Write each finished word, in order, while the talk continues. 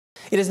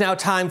It is now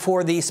time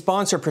for the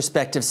sponsor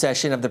perspective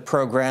session of the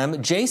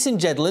program. Jason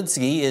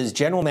Jedlinski is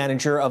general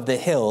manager of The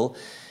Hill,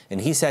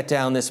 and he sat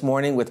down this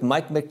morning with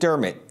Mike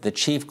McDermott, the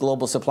chief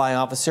global supply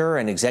officer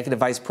and executive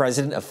vice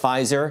president of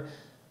Pfizer.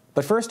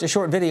 But first, a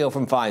short video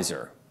from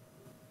Pfizer.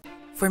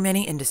 For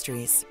many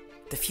industries,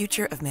 the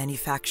future of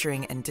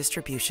manufacturing and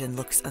distribution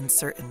looks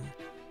uncertain.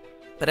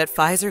 But at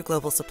Pfizer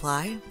Global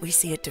Supply, we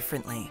see it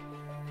differently.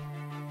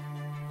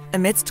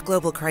 Amidst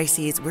global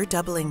crises, we're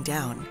doubling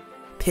down,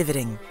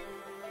 pivoting,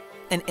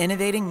 and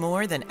innovating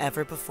more than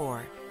ever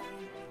before,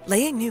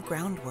 laying new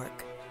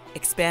groundwork,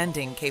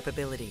 expanding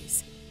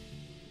capabilities.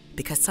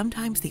 Because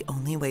sometimes the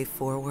only way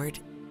forward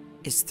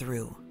is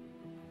through.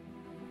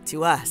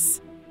 To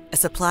us, a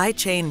supply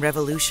chain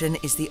revolution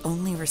is the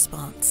only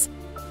response,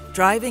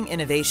 driving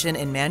innovation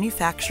in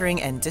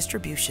manufacturing and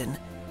distribution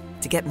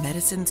to get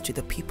medicines to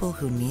the people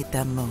who need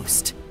them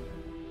most.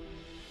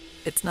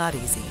 It's not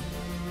easy,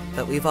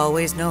 but we've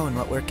always known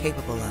what we're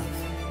capable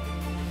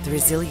of. The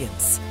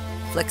resilience,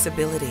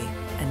 flexibility,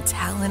 and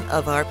talent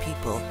of our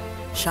people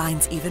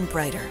shines even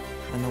brighter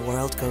when the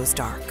world goes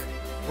dark.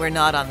 We're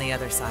not on the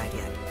other side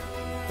yet,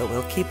 but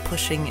we'll keep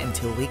pushing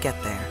until we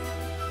get there.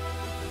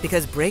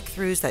 Because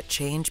breakthroughs that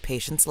change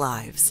patients'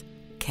 lives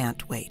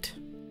can't wait.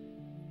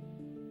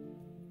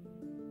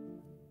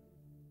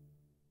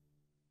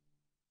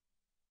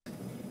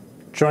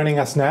 Joining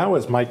us now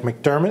is Mike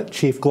McDermott,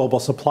 Chief Global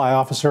Supply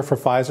Officer for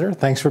Pfizer.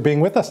 Thanks for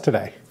being with us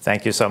today.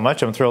 Thank you so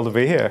much. I'm thrilled to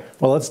be here.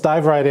 Well, let's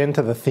dive right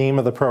into the theme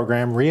of the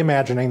program,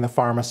 reimagining the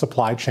pharma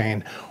supply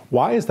chain.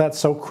 Why is that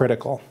so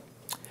critical?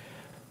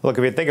 Look,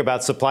 if you think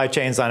about supply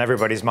chains on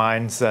everybody's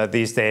minds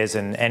these days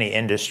in any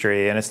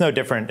industry, and it's no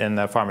different in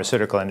the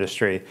pharmaceutical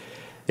industry.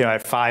 You know,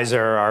 at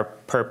Pfizer, our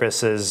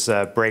purpose is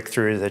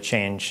breakthroughs that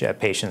change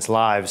patients'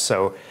 lives.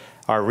 So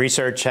our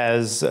research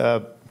has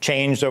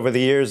changed over the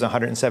years,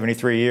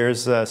 173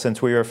 years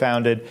since we were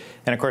founded.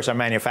 And of course, our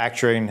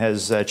manufacturing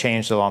has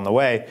changed along the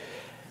way.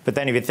 But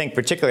then if you think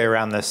particularly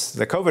around the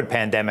COVID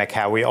pandemic,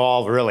 how we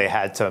all really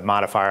had to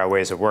modify our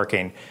ways of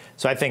working.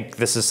 So I think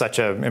this is such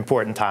an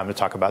important time to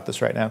talk about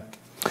this right now.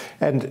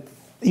 And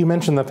you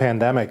mentioned the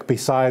pandemic.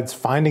 Besides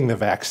finding the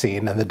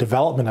vaccine and the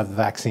development of the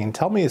vaccine,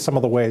 tell me some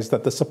of the ways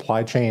that the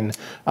supply chain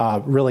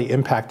really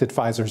impacted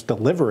Pfizer's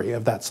delivery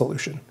of that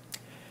solution.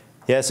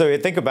 Yeah, so you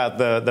think about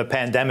the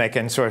pandemic,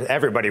 and sort of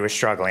everybody was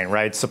struggling,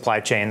 right? Supply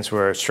chains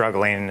were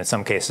struggling, in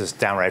some cases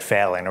downright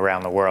failing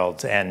around the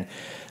world. And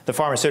the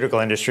pharmaceutical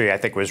industry, I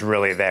think, was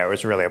really there. It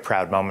was really a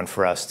proud moment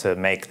for us to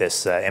make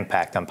this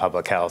impact on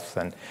public health.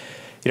 And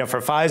you know,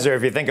 for Pfizer,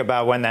 if you think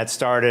about when that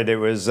started, it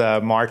was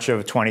March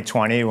of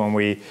 2020 when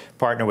we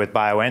partnered with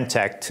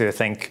BioNTech to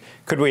think,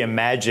 could we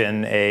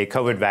imagine a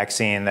COVID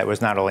vaccine that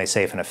was not only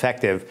safe and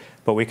effective,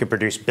 but we could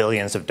produce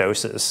billions of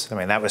doses? I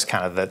mean, that was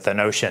kind of the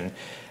notion.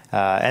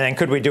 And then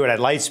could we do it at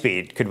light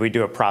speed? Could we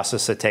do a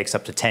process that takes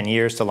up to 10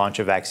 years to launch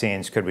a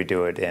vaccine? Could we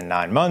do it in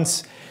 9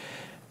 months?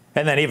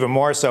 And then even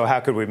more so,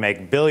 how could we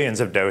make billions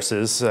of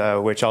doses,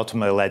 which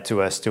ultimately led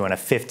to us doing a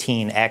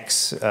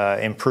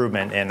 15x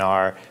improvement in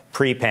our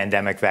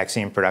pre-pandemic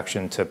vaccine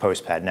production to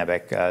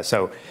post-pandemic.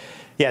 So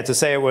yeah, to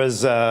say it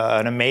was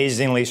an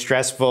amazingly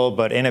stressful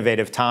but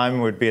innovative time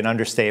would be an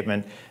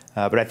understatement.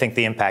 But I think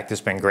the impact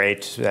has been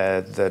great.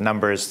 The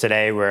numbers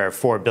today were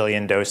 4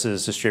 billion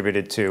doses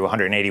distributed to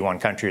 181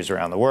 countries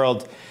around the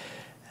world.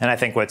 And I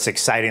think what's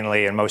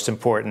excitingly and most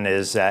important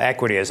is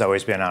equity has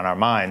always been on our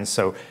minds.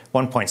 So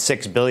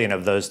 1.6 billion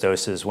of those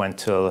doses went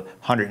to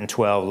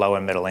 112 low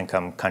and middle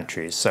income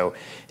countries. So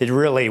it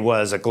really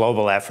was a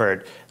global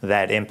effort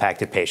that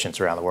impacted patients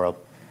around the world.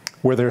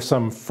 Were there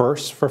some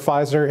firsts for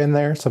Pfizer in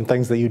there, some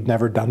things that you'd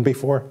never done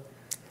before?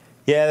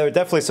 Yeah, there were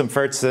definitely some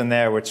firsts in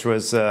there, which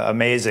was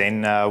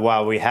amazing.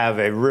 While we have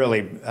a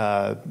really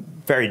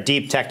very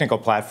deep technical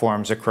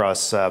platforms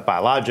across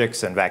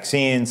biologics and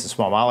vaccines and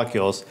small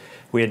molecules,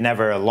 we had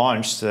never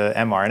launched an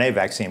mRNA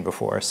vaccine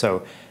before.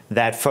 So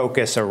that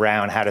focus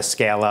around how to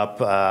scale up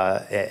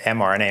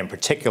mRNA in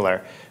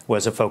particular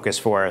was a focus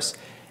for us.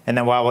 And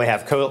then while we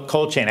have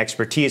cold chain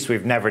expertise,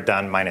 we've never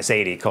done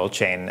 -80 cold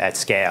chain at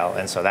scale.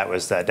 And so that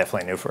was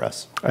definitely new for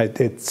us.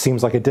 It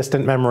seems like a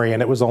distant memory, and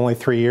it was only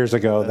 3 years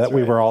ago that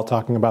we were all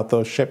talking about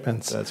those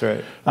shipments. That's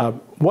right.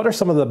 What are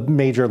some of the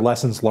major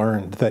lessons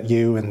learned that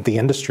you and the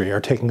industry are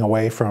taking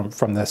away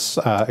from this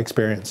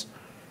experience?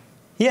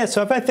 Yeah,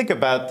 so if I think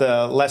about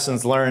the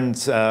lessons learned,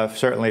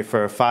 certainly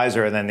for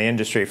Pfizer and then the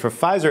industry, for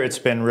Pfizer, it's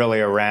been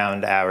really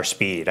around our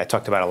speed. I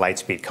talked about a light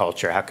speed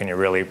culture. How can you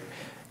really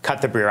cut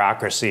the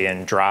bureaucracy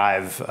and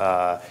drive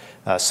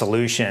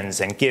solutions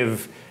and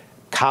give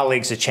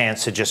colleagues a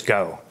chance to just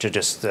go, to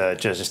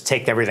just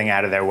take everything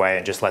out of their way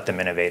and just let them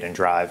innovate and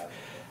drive.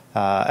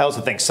 I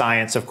also think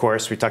science, of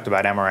course, we talked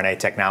about mRNA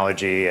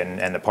technology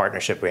and the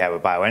partnership we have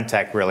with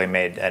BioNTech really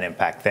made an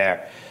impact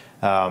there.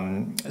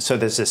 So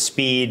there's a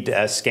speed,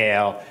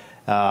 scale,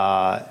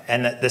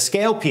 and the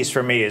scale piece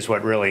for me is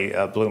what really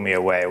blew me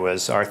away.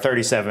 Was our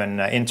 37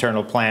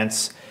 internal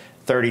plants,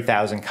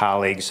 30,000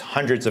 colleagues,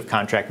 hundreds of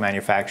contract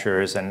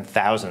manufacturers, and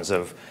thousands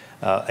of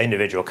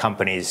individual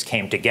companies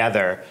came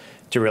together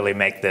to really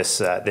make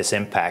this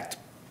impact.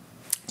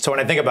 So when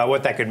I think about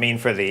what that could mean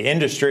for the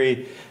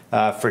industry,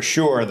 for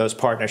sure, those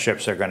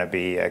partnerships are going to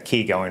be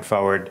key going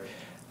forward.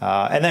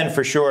 And then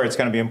for sure, it's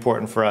going to be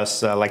important for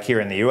us, like here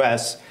in the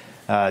U.S.,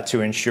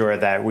 to ensure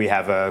that we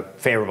have a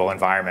favorable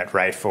environment,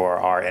 right, for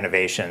our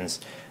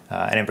innovations.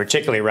 And in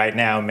particularly right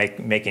now,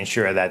 making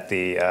sure that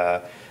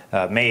the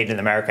Made in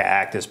America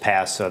Act is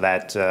passed so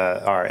that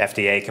our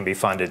FDA can be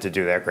funded to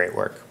do their great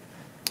work.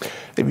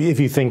 If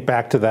you think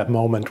back to that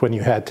moment when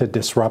you had to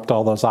disrupt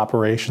all those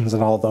operations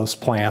and all those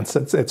plants,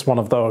 it's one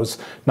of those,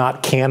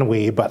 not can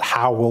we, but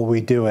how will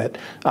we do it?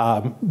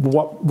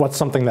 What's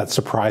something that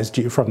surprised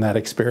you from that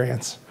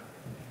experience?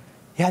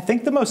 Yeah, I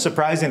think the most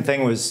surprising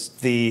thing was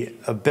the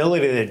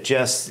ability to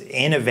just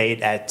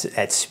innovate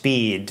at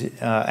speed.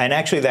 And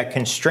actually that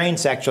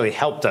constraints actually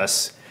helped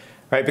us,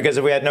 right? Because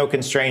if we had no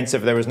constraints,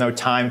 if there was no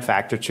time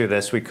factor to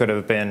this, we could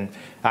have been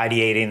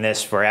ideating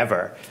this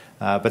forever.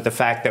 But the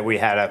fact that we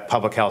had a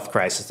public health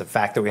crisis, the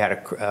fact that we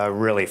had to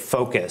really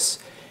focus,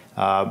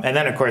 and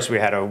then of course we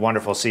had a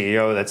wonderful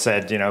CEO that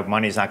said, you know,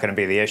 money's not going to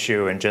be the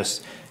issue and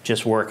just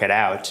work it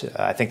out.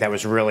 I think that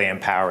was really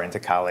empowering to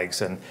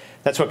colleagues, and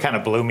that's what kind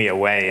of blew me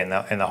away in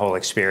the whole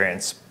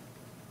experience.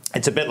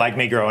 It's a bit like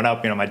me growing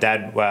up. You know, my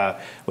dad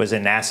was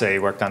in NASA. He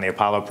worked on the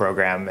Apollo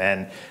program,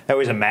 and I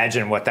always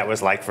imagined what that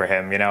was like for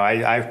him. You know,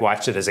 I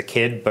watched it as a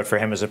kid, but for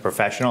him as a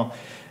professional.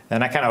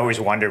 And I kind of always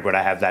wondered, would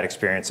I have that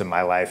experience in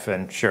my life?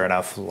 And sure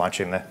enough,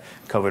 launching the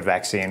COVID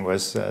vaccine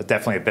was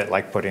definitely a bit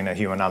like putting a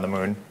human on the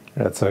moon.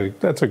 That's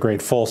a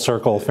great full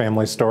circle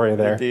family story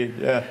there. Indeed,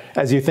 yeah.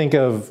 As you think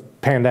of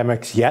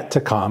pandemics yet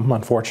to come,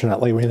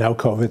 unfortunately, we know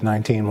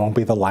COVID-19 won't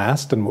be the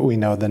last, and we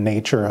know the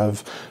nature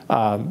of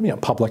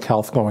public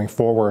health going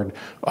forward.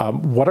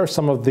 What are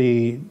some of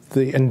the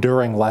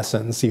enduring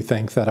lessons you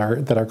think that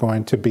are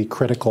going to be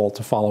critical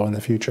to follow in the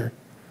future?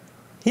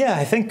 Yeah,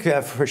 I think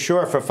for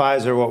sure for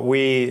Pfizer, what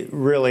we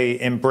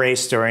really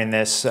embraced during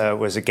this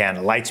was, again,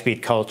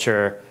 Lightspeed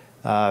culture.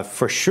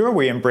 For sure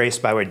we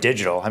embraced by way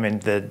digital. I mean,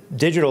 the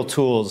digital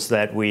tools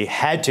that we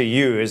had to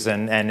use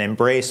and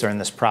embrace during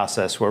this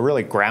process were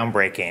really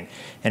groundbreaking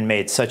and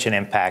made such an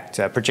impact,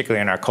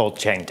 particularly in our cold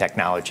chain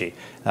technology,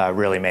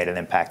 really made an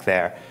impact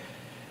there.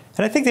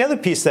 And I think the other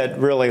piece that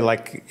really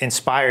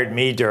inspired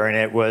me during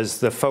it was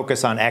the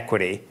focus on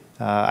equity.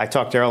 I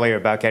talked earlier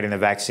about getting the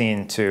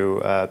vaccine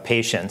to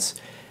patients.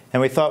 And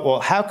we thought, well,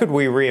 how could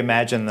we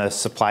reimagine the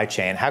supply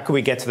chain? How could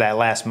we get to that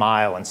last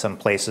mile in some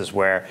places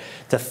where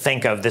to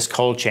think of this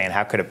cold chain,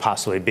 how could it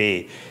possibly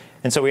be?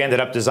 And so we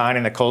ended up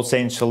designing a cold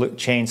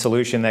chain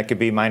solution that could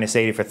be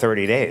 -80 for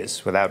 30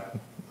 days without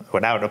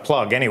a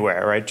plug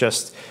anywhere, right?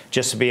 Just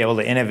to be able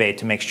to innovate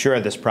to make sure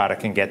this product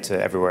can get to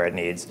everywhere it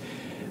needs.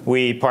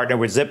 We partnered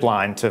with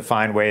Zipline to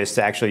find ways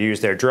to actually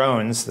use their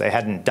drones. They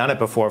hadn't done it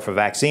before for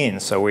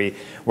vaccines, so we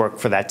worked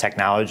for that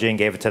technology and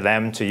gave it to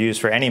them to use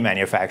for any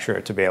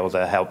manufacturer to be able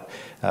to help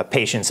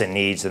patients in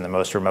needs in the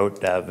most remote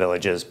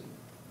villages.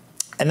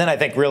 And then I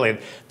think really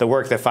the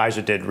work that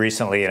Pfizer did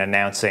recently in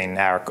announcing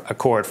our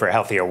Accord for a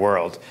Healthier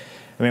World.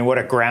 I mean, what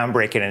a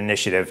groundbreaking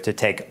initiative to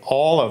take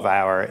all of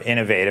our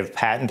innovative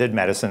patented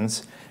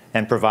medicines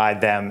and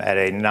provide them at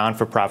a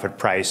non-for-profit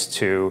price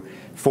to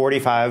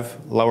 45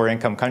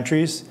 lower-income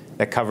countries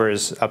that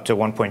covers up to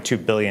 1.2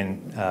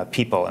 billion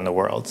people in the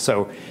world.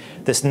 So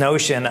this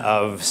notion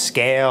of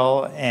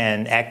scale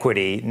and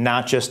equity,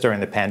 not just during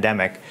the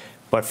pandemic,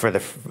 but for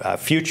the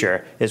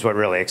future, is what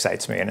really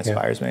excites me and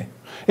inspires me.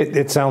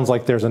 It sounds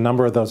like there's a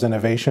number of those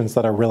innovations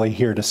that are really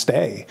here to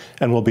stay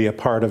and will be a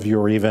part of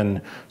your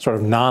even sort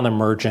of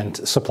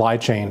non-emergent supply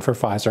chain for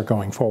Pfizer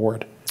going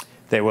forward.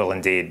 They will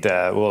indeed.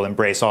 We'll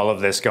embrace all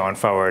of this going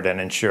forward and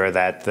ensure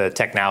that the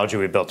technology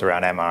we built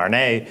around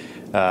mRNA,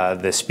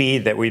 the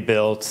speed that we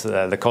built,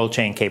 the cold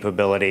chain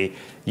capability,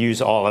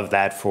 use all of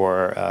that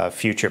for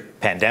future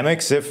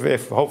pandemics,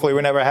 if hopefully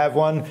we never have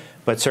one,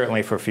 but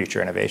certainly for future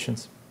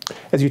innovations.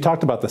 As you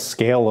talked about the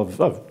scale of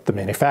the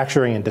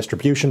manufacturing and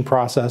distribution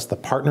process, the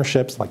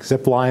partnerships like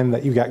Zipline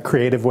that you got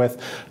creative with,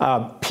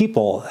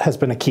 people has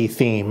been a key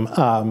theme,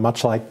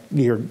 much like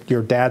your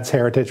dad's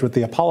heritage with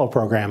the Apollo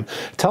program.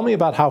 Tell me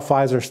about how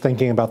Pfizer's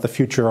thinking about the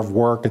future of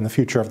work and the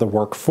future of the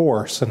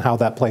workforce and how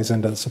that plays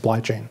into the supply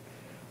chain.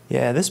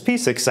 Yeah, this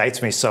piece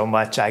excites me so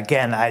much.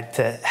 Again,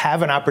 to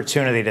have an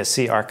opportunity to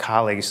see our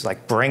colleagues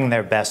bring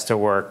their best to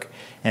work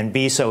and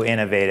be so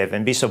innovative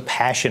and be so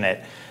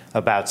passionate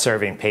about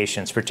serving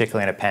patients,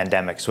 particularly in a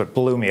pandemic, is what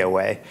blew me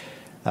away.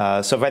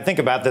 So if I think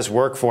about this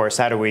workforce,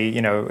 how do we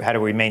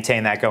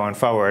maintain that going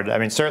forward? I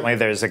mean, certainly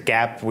there's a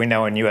gap we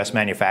know in U.S.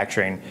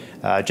 manufacturing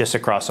just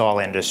across all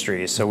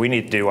industries. So we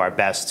need to do our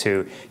best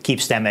to keep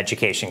STEM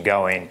education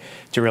going,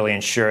 to really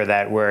ensure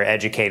that we're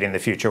educating the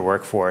future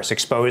workforce,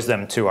 expose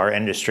them to our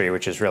industry,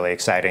 which is really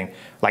exciting.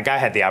 Like I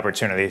had the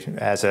opportunity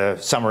as a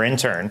summer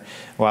intern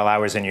while I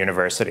was in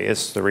university.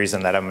 It's the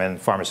reason that I'm in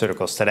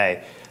pharmaceuticals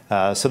today.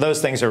 So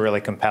those things are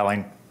really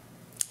compelling.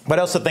 But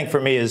I also think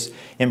for me is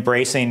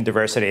embracing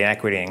diversity and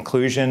equity and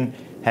inclusion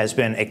has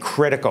been a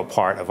critical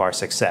part of our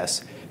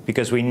success,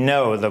 because we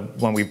know that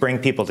when we bring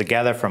people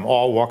together from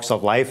all walks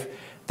of life,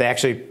 they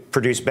actually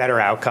produce better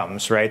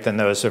outcomes, right, than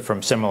those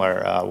from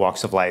similar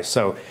walks of life.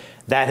 So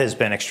that has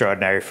been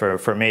extraordinary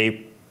for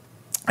me.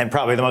 And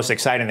probably the most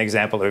exciting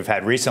example that we've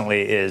had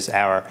recently is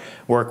our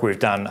work we've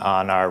done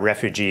on our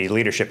refugee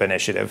leadership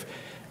initiative.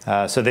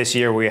 So this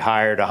year we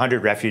hired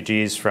 100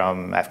 refugees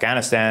from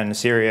Afghanistan,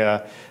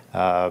 Syria,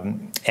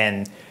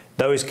 and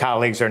those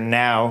colleagues are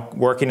now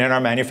working in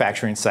our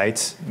manufacturing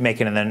sites,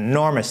 making an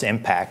enormous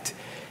impact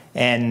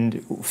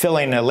and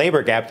filling a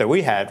labor gap that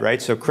we had,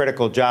 right? So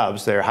critical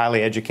jobs, they're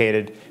highly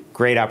educated,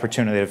 great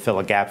opportunity to fill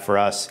a gap for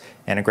us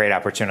and a great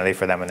opportunity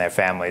for them and their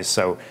families.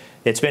 So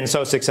it's been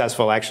so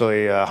successful,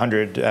 actually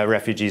 100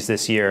 refugees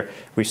this year.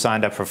 We've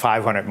signed up for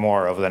 500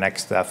 more over the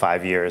next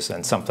 5 years,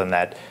 and something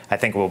that I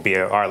think will be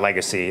our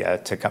legacy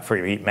for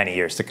many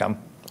years to come.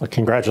 Well,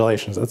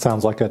 congratulations. That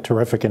sounds like a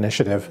terrific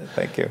initiative.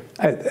 Thank you.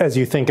 As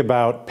you think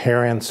about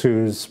parents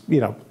whose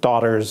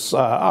daughters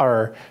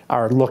are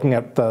looking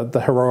at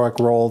the heroic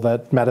role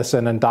that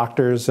medicine and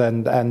doctors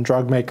and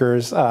drug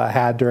makers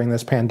had during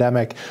this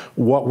pandemic,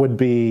 what would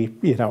be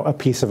a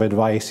piece of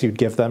advice you'd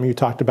give them? You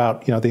talked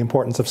about the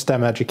importance of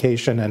STEM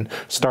education and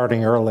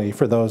starting early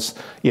for those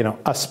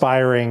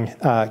aspiring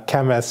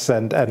chemists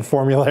and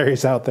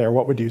formularies out there.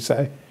 What would you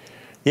say?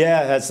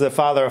 Yeah, as the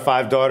father of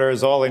 5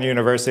 daughters, all in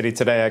university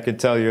today, I could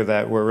tell you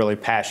that we're really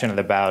passionate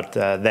about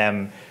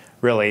them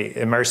really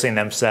immersing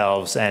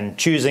themselves and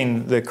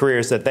choosing the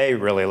careers that they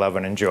really love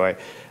and enjoy.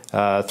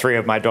 3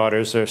 of my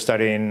daughters are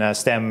studying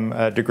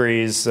STEM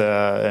degrees,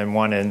 and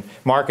one in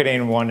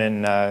marketing, one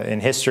in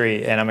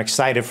history, and I'm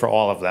excited for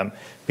all of them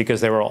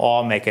because they will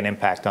all make an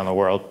impact on the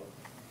world.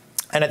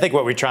 And I think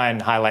what we try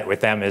and highlight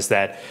with them is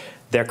that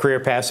their career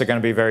paths are going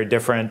to be very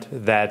different,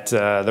 that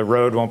the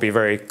road won't be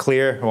very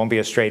clear, it won't be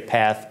a straight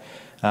path.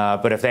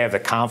 But if they have the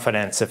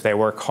confidence, if they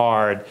work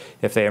hard,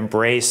 if they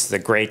embrace the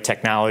great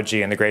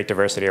technology and the great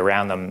diversity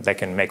around them, they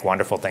can make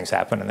wonderful things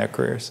happen in their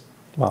careers.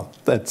 Well,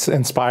 that's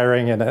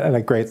inspiring and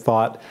a great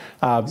thought.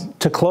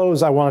 To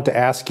close, I wanted to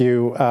ask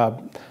you,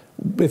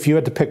 if you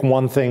had to pick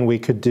one thing we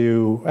could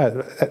do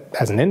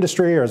as an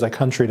industry or as a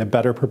country to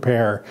better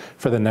prepare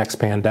for the next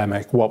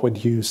pandemic, what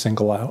would you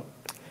single out?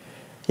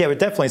 Yeah, we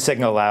definitely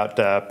signal out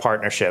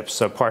partnerships.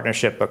 So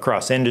partnership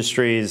across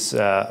industries,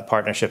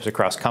 partnerships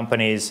across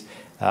companies,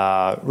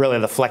 really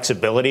the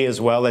flexibility as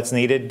well that's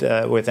needed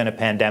within a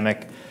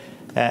pandemic.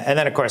 And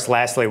then, of course,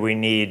 lastly, we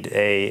need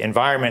an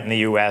environment in the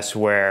U.S.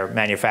 where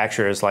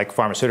manufacturers like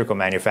pharmaceutical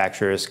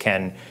manufacturers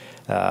can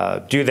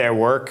do their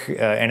work in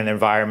an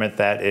environment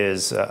that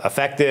is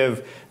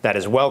effective, that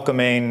is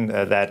welcoming,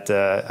 that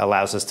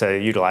allows us to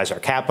utilize our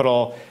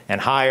capital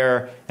and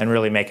hire and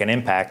really make an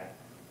impact.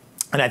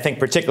 And I think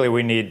particularly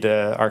we need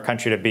our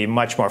country to be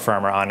much more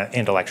firmer on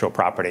intellectual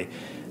property.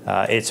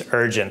 It's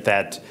urgent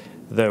that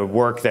the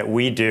work that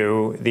we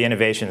do, the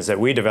innovations that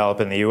we develop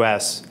in the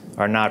U.S.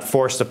 are not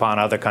forced upon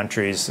other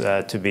countries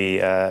to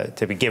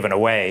be given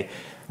away.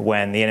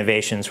 When the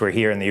innovations were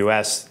here in the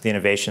U.S., the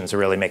innovations are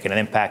really making an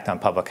impact on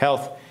public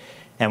health,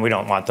 and we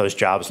don't want those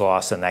jobs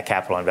lost and that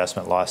capital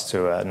investment lost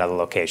to another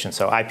location.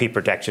 So IP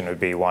protection would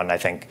be one, I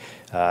think,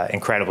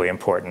 incredibly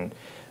important.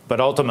 But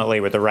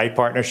ultimately, with the right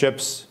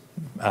partnerships,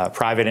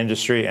 private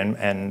industry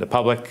and the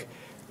public,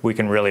 we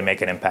can really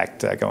make an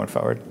impact going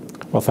forward.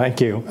 Well,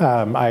 thank you.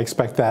 I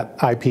expect that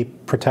IP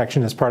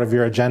protection is part of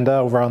your agenda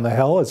over on the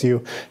Hill as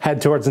you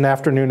head towards an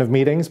afternoon of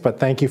meetings, but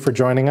thank you for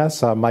joining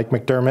us. Mike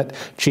McDermott,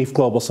 Chief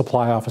Global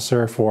Supply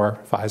Officer for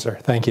Pfizer.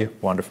 Thank you.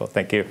 Wonderful.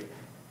 Thank you.